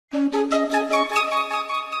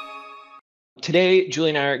Today, Julie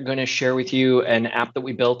and I are going to share with you an app that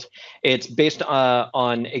we built. It's based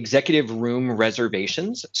on executive room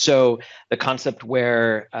reservations. So the concept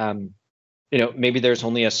where maybe there's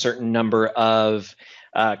only a certain number of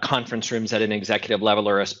conference rooms at an executive level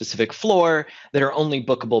or a specific floor that are only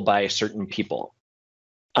bookable by certain people.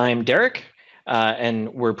 I'm Derek, and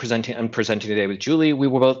I'm presenting today with Julie. We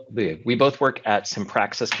both work at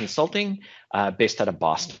Sympraxis Consulting, based out of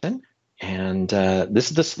Boston. And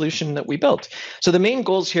this is the solution that we built. So the main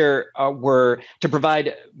goals here were to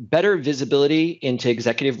provide better visibility into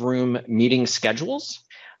executive room meeting schedules,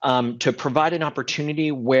 to provide an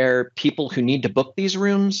opportunity where people who need to book these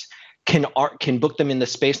rooms can book them in the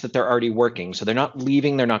space that they're already working. So they're not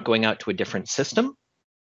leaving, they're not going out to a different system.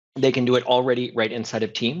 They can do it already right inside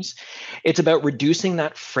of Teams. It's about reducing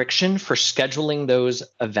that friction for scheduling those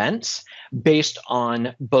events based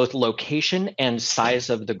on both location and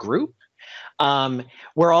size of the group.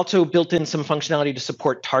 We're also built in some functionality to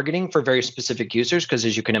support targeting for very specific users, because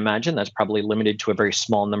as you can imagine, that's probably limited to a very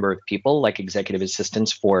small number of people, like executive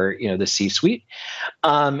assistants for the C-suite.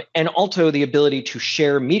 And also the ability to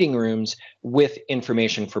share meeting rooms with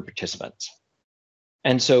information for participants.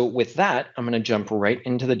 And so with that, I'm going to jump right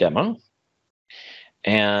into the demo.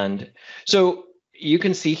 And so you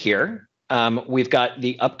can see here, we've got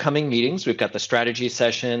the upcoming meetings. We've got the strategy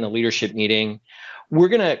session, the leadership meeting. We're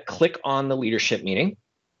going to click on the leadership meeting.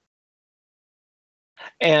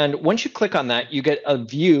 And once you click on that, you get a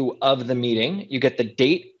view of the meeting. You get the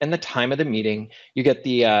date and the time of the meeting. You get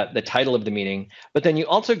the title of the meeting, but then you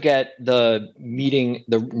also get the meeting,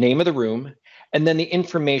 the name of the room, and then the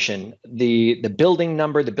information, the building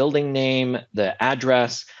number, the building name, the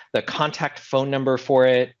address, the contact phone number for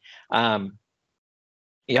it.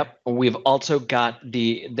 Yep, we've also got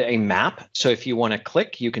a map. So if you want to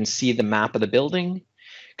click, you can see the map of the building.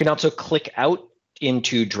 You can also click out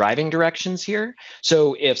into driving directions here.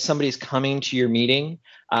 So if somebody's coming to your meeting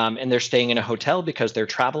and they're staying in a hotel because they're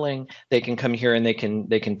traveling, they can come here and they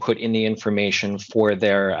can put in the information for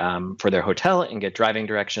their hotel and get driving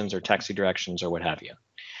directions or taxi directions or what have you.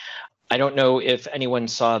 I don't know if anyone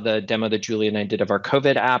saw the demo that Julie and I did of our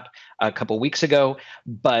COVID app a couple weeks ago,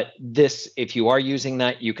 but this, if you are using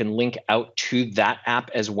that, you can link out to that app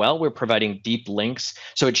as well. We're providing deep links.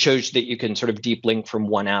 So it shows that you can sort of deep link from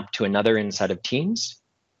one app to another inside of Teams.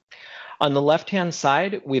 On the left-hand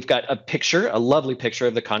side, we've got a picture, a lovely picture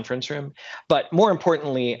of the conference room, but more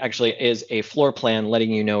importantly, actually, is a floor plan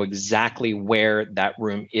letting you know exactly where that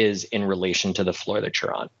room is in relation to the floor that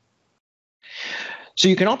you're on. So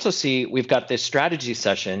you can also see we've got this strategy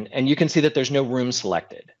session, and you can see that there's no room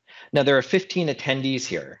selected. Now there are 15 attendees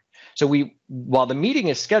here. So while the meeting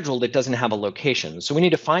is scheduled, it doesn't have a location. So we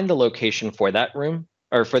need to find the location for that room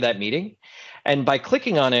or for that meeting. And by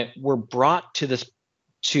clicking on it, we're brought to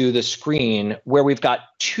the screen where we've got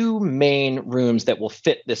two main rooms that will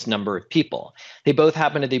fit this number of people. They both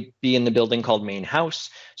happen to be in the building called Main House.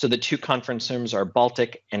 So the two conference rooms are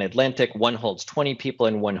Baltic and Atlantic. One holds 20 people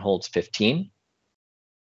and one holds 15.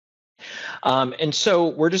 And so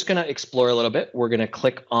we're just going to explore a little bit. We're going to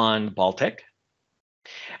click on Baltic.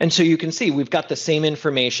 And so you can see we've got the same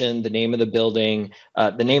information, the name of the building,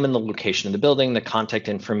 the name and the location of the building, the contact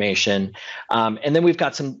information. And then we've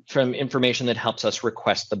got some information that helps us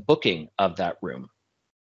request the booking of that room.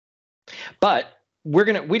 But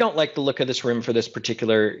we don't like the look of this room for this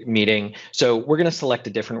particular meeting. So we're going to select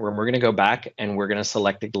a different room. We're going to go back and we're going to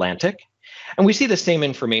select Atlantic. And we see the same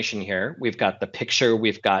information here. We've got the picture,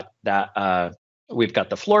 we've got that, we've got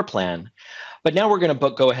the floor plan, but now we're going to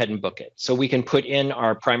go ahead and book it. So we can put in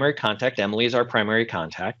our primary contact. Emily is our primary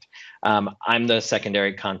contact. I'm the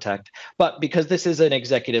secondary contact. But because this is an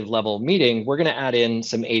executive level meeting, we're going to add in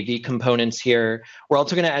some AV components here. We're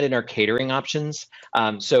also going to add in our catering options.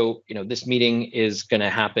 So this meeting is going to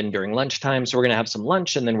happen during lunchtime. So we're going to have some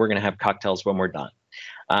lunch, and then we're going to have cocktails when we're done.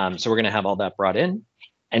 So we're going to have all that brought in.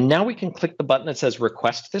 And now we can click the button that says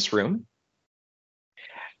request this room.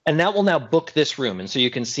 And that will now book this room. And so you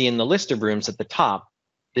can see in the list of rooms at the top,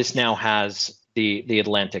 this now has the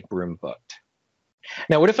Atlantic room booked.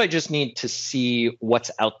 Now, what if I just need to see what's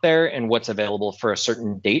out there and what's available for a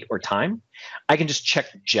certain date or time? I can just check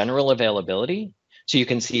general availability. So you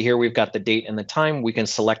can see here, we've got the date and the time. We can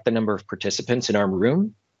select the number of participants in our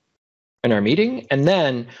room, in our meeting. And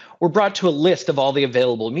then we're brought to a list of all the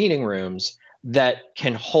available meeting rooms that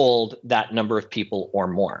can hold that number of people or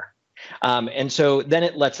more. And so then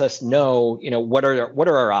it lets us know, what are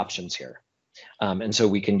our options here. And so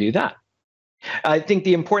we can do that. I think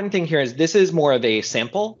the important thing here is this is more of a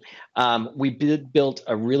sample. We built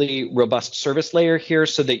a really robust service layer here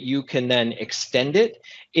so that you can then extend it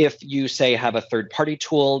if you, say, have a third-party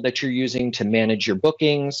tool that you're using to manage your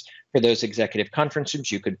bookings for those executive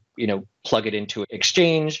conferences. You could, plug it into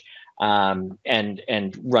Exchange and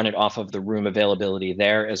run it off of the room availability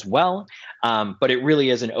there as well. But it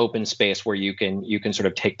really is an open space where you can sort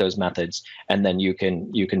of take those methods and then you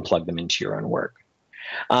can plug them into your own work.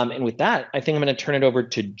 And with that, I think I'm going to turn it over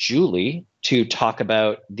to Julie to talk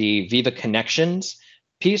about the Viva Connections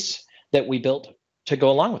piece that we built to go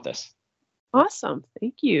along with this. Awesome.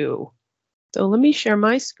 Thank you. So let me share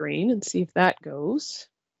my screen and see if that goes.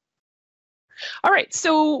 All right.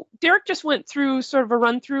 So Derek just went through sort of a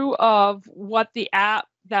run through of what the app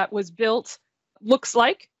that was built looks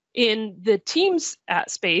like in the Teams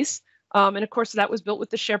space. And of course, that was built with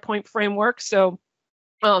the SharePoint framework. So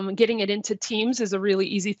getting it into Teams is a really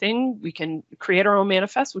easy thing. We can create our own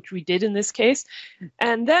manifest, which we did in this case.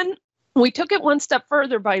 And then we took it one step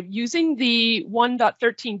further by using the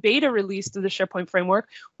 1.13 beta release of the SharePoint framework.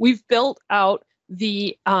 We've built out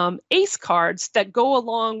the ACE cards that go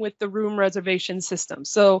along with the room reservation system.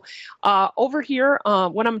 So over here,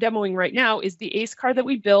 what I'm demoing right now is the ACE card that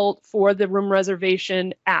we built for the room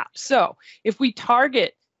reservation app. So if we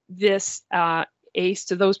target this ACE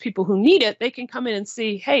to those people who need it, they can come in and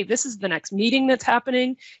see, hey, this is the next meeting that's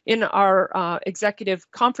happening in our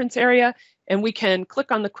executive conference area. And we can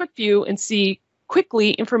click on the QuickVew and see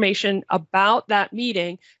quickly information about that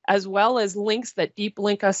meeting, as well as links that deep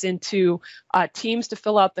link us into Teams to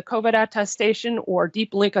fill out the COVID attestation, or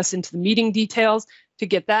deep link us into the meeting details to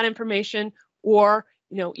get that information, or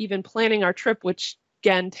even planning our trip, which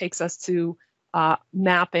again takes us to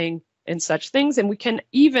mapping and such things. And we can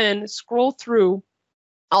even scroll through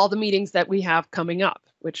all the meetings that we have coming up,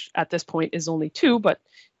 which at this point is only 2, but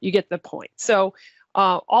you get the point. So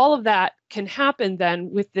all of that can happen then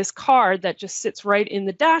with this card that just sits right in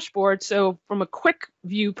the dashboard. So from a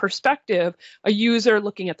QuickVew perspective, a user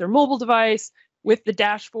looking at their mobile device with the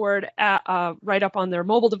dashboard right up on their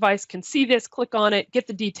mobile device can see this, click on it, get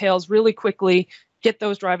the details really quickly, get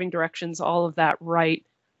those driving directions, all of that right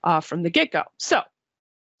from the get-go. So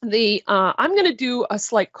I'm going to do a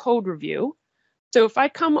slight code review. So if I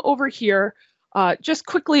come over here, just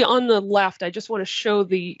quickly on the left, I just want to show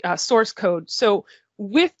the source code. So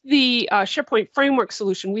with the SharePoint framework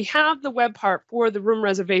solution, we have the web part for the room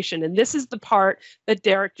reservation, and this is the part that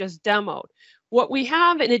Derek just demoed. What we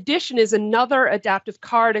have in addition is another adaptive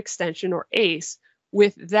card extension, or ACE,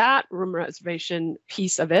 with that room reservation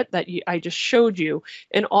piece of it that I just showed you,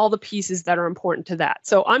 and all the pieces that are important to that.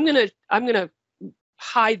 So I'm gonna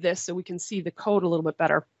hide this so we can see the code a little bit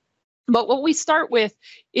better. But what we start with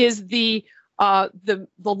is the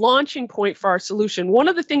launching point for our solution. One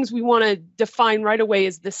of the things we want to define right away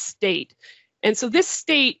is the state. And so this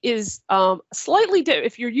state is slightly different.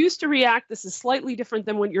 If you're used to React, this is slightly different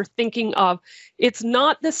than what you're thinking of. It's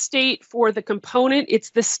not the state for the component,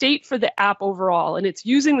 it's the state for the app overall. And it's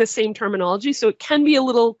using the same terminology, so it can be a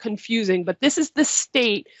little confusing, but this is the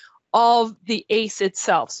state of the ACE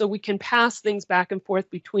itself. So we can pass things back and forth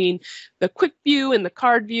between the QuickVew and the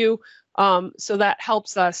CardView. So that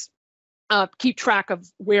helps us keep track of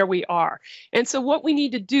where we are. And so what we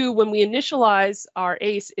need to do when we initialize our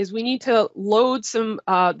ACE is we need to load some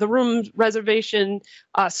the room reservation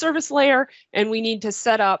service layer, and we need to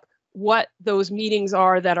set up what those meetings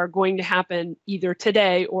are that are going to happen either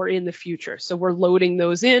today or in the future. So we're loading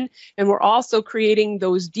those in, and we're also creating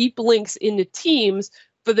those deep links into Teams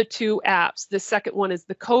for the 2 apps. The second one is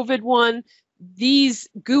the COVID one. These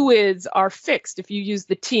GUIDs are fixed. If you use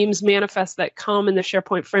the Teams manifest that come in the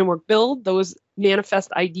SharePoint framework build, those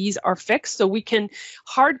manifest IDs are fixed. So we can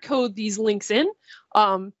hard code these links in.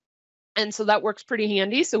 And so that works pretty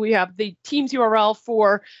handy. So we have the Teams URL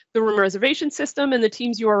for the room reservation system and the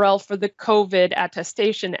Teams URL for the COVID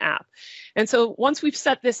attestation app. And so once we've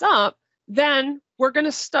set this up, then we're going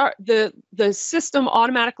to start, the system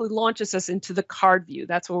automatically launches us into the card view.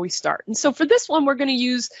 That's where we start. And so for this one, we're going to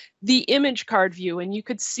use the image card view. And you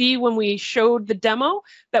could see when we showed the demo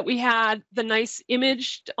that we had the nice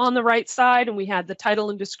image on the right side, and we had the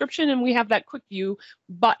title and description, and we have that quick view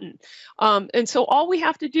button. And so all we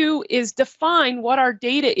have to do is define what our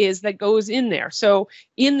data is that goes in there. So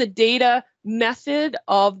in the data method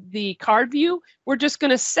of the card view, we're just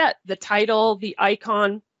going to set the title, the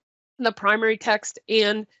icon, the primary text,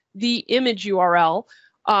 and the image URL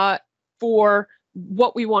for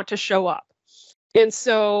what we want to show up. And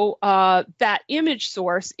so that image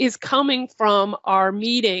source is coming from our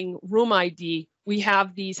meeting room ID we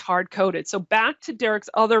have these hard-coded. So back to Derek's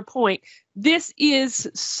other point, this is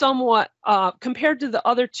somewhat, compared to the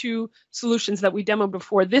other two solutions that we demoed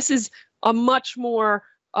before, this is a much more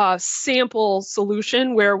sample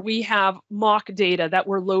solution where we have mock data that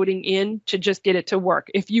we're loading in to just get it to work.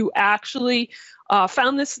 If you actually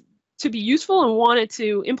found this to be useful and wanted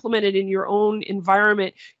to implement it in your own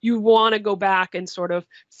environment, you want to go back and sort of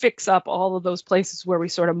fix up all of those places where we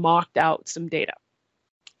sort of mocked out some data.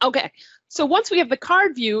 Okay, so once we have the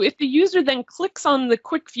card view, if the user then clicks on the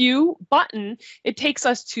QuickVew button, it takes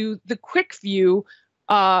us to the QuickVew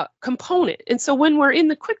component. And so when we're in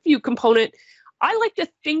the QuickVew component, I like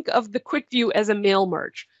to think of the QuickVew as a mail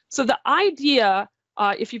merge. So the idea,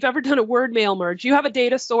 if you've ever done a Word mail merge, you have a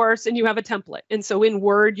data source and you have a template. And so in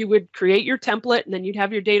Word, you would create your template, and then you'd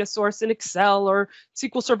have your data source in Excel or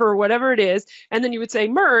SQL Server or whatever it is. And then you would say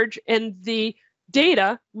merge, and the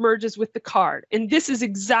data merges with the card. And this is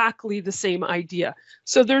exactly the same idea.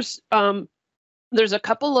 So there's a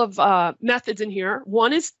couple of methods in here.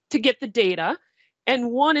 One is to get the data, and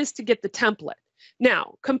one is to get the template.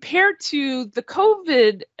 Now, compared to the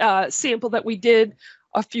COVID sample that we did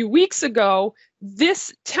a few weeks ago,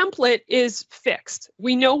 this template is fixed.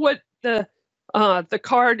 We know what the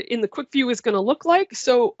card in the QuickVew is going to look like.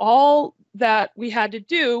 So all that we had to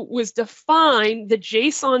do was define the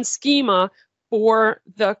JSON schema for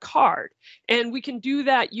the card. And we can do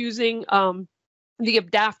that using the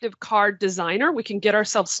adaptive card designer. We can get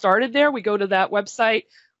ourselves started there. We go to that website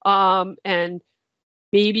and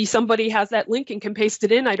maybe somebody has that link and can paste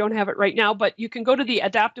it in. I don't have it right now, but you can go to the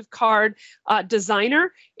adaptive card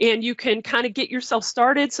designer and you can kind of get yourself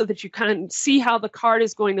started so that you kind of see how the card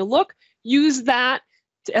is going to look. Use that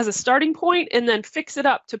as a starting point and then fix it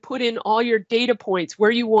up to put in all your data points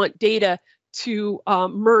where you want data to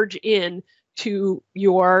merge in to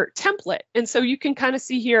your template. And so you can kind of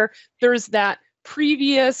see here, there's that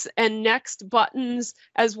previous and next buttons,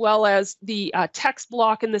 as well as the text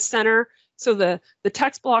block in the center. So the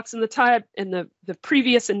text blocks in the top and the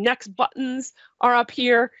previous and next buttons are up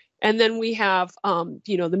here. And then we have,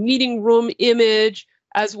 the meeting room image,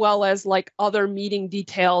 as well as like other meeting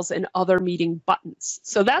details and other meeting buttons.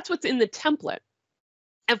 So that's what's in the template.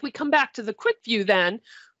 If we come back to the QuickVew then,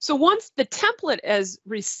 so once the template is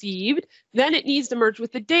received, then it needs to merge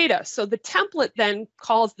with the data. So the template then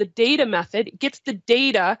calls the data method, gets the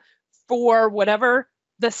data for whatever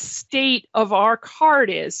the state of our card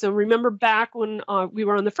is. So remember back when we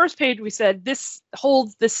were on the first page, we said this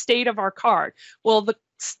holds the state of our card. Well,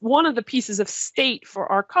 one of the pieces of state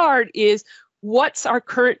for our card is what's our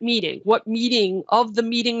current meeting? What meeting of the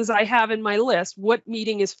meetings I have in my list, what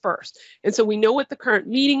meeting is first? And so we know what the current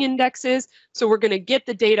meeting index is. So we're going to get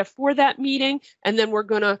the data for that meeting, and then we're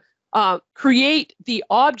going to create the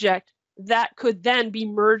object that could then be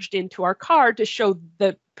merged into our card to show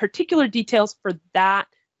the particular details for that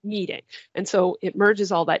meeting. And so it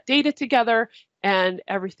merges all that data together and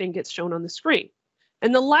everything gets shown on the screen.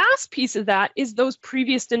 And the last piece of that is those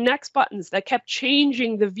previous and next buttons that kept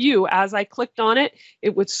changing the view. As I clicked on it,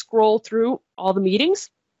 it would scroll through all the meetings.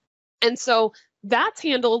 And so that's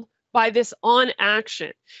handled by this on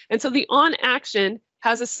action. And so the on action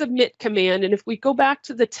has a submit command. And if we go back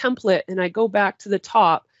to the template and I go back to the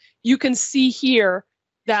top, you can see here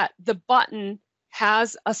that the button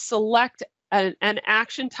has a select an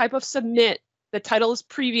action type of submit. The title is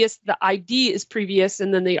previous, the ID is previous,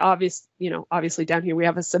 and then the obviously down here we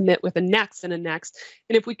have a submit with a next and a next.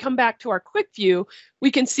 And if we come back to our QuickVew,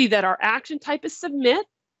 we can see that our action type is submit,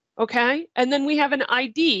 okay? And then we have an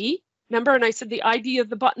ID. Remember, and I said the ID of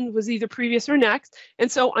the button was either previous or next.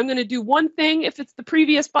 And so I'm going to do one thing if it's the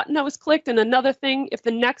previous button that was clicked, and another thing if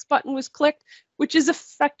the next button was clicked, which is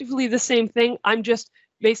effectively the same thing. I'm just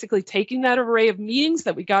basically taking that array of meetings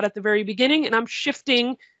that we got at the very beginning, and I'm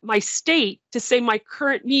shifting my state to say my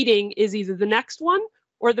current meeting is either the next one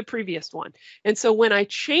or the previous one. And so when I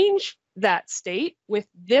change that state with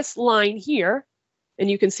this line here,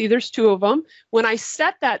 and you can see there's two of them, when I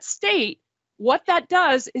set that state, what that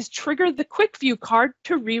does is trigger the QuickVew card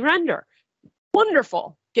to re-render.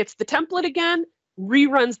 Wonderful. Gets the template again,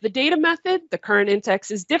 reruns the data method. The current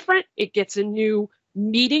index is different. It gets a new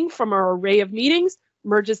meeting from our array of meetings,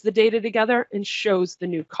 merges the data together, and shows the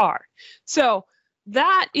new card. So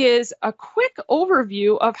that is a quick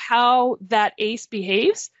overview of how that ACE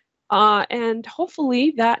behaves. And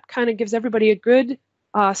hopefully that kind of gives everybody a good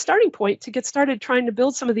starting point to get started trying to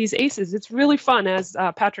build some of these ACEs. It's really fun, as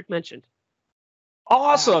Patrick mentioned.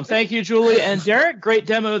 Awesome. Thank you, Julie and Derek. Great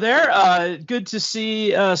demo there. Good to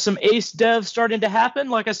see some ACE dev starting to happen.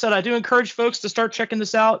 Like I said, I do encourage folks to start checking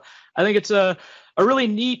this out. I think it's a a really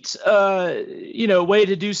neat, way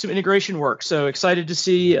to do some integration work. So excited to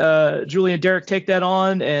see Julie and Derek take that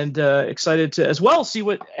on, and excited to as well see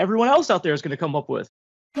what everyone else out there is going to come up with.